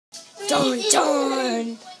Dun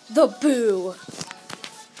dun! The boo!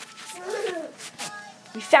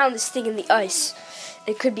 We found this thing in the ice.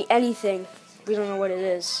 It could be anything. We don't know what it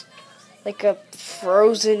is. Like a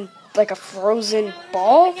frozen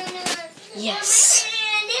ball? Yes.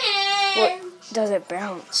 What does it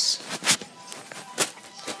bounce?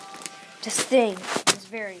 This thing is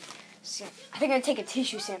very... I think I'm going to take a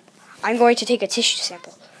tissue sample. I'm going to take a tissue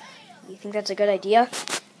sample. You think that's a good idea?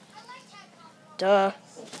 Duh.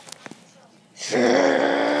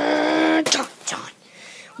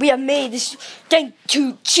 We have made this.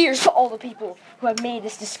 Cheers to all the people who have made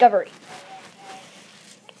this discovery.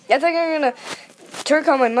 I think I'm gonna turn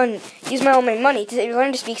on my money, use all my money to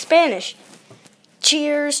learn to speak Spanish.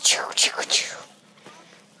 Cheers.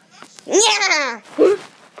 Yeah.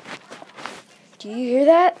 Do you hear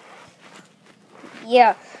that?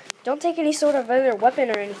 Yeah. Don't take any sort of other weapon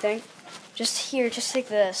or anything. Just like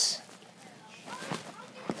this.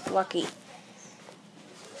 Lucky.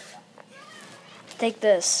 Take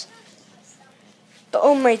this. The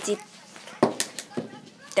almighty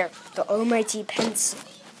pencil.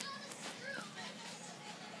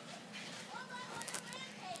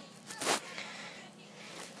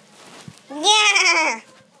 Yeah!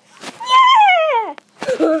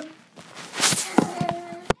 Yeah!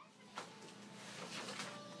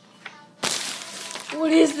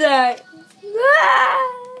 What is that? Ah!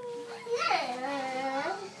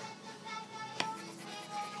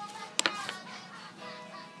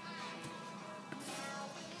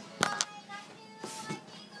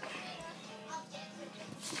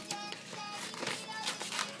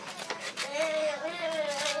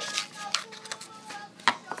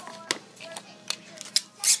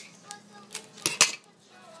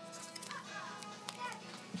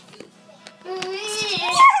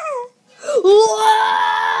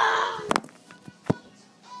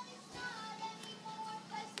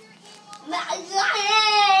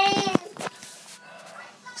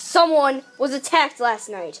 Someone was attacked last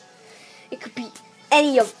night. It could be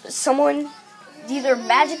someone either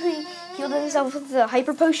magically healed themselves with the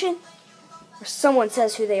hyper potion, or someone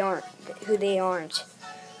says who they aren't.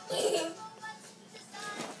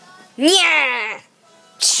 Yeah.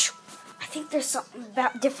 I think there's something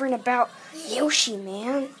different about Yoshi,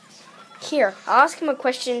 man. Here, I'll ask him a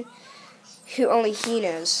question who only he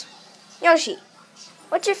knows. Yoshi,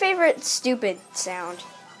 what's your favorite stupid sound?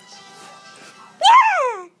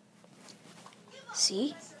 Yeah!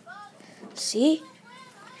 See?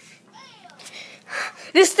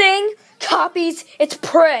 This thing copies its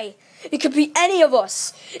prey. It could be any of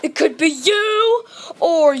us. It could be you,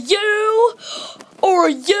 or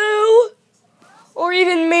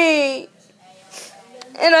even me.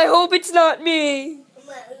 And I hope it's not me.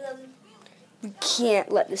 We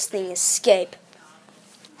can't let this thing escape.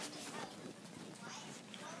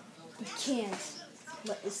 We can't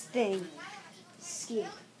let this thing escape.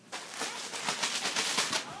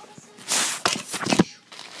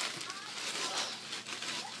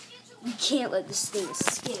 We can't let this thing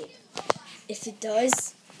escape. If it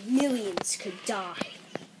does, millions could die.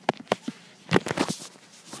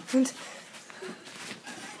 And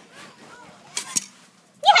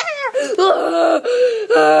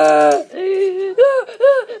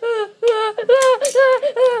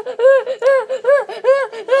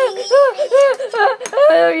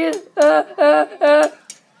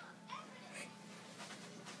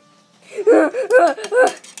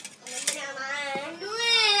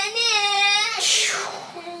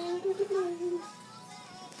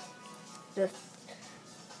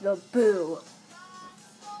the boo.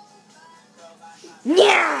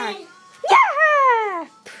 Yeah! Yeah!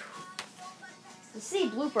 You see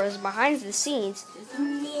bloopers behind the scenes.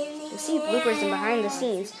 See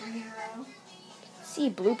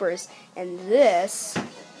bloopers and this.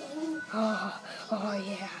 Oh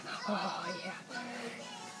yeah.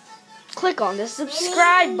 Click on the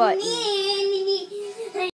subscribe button.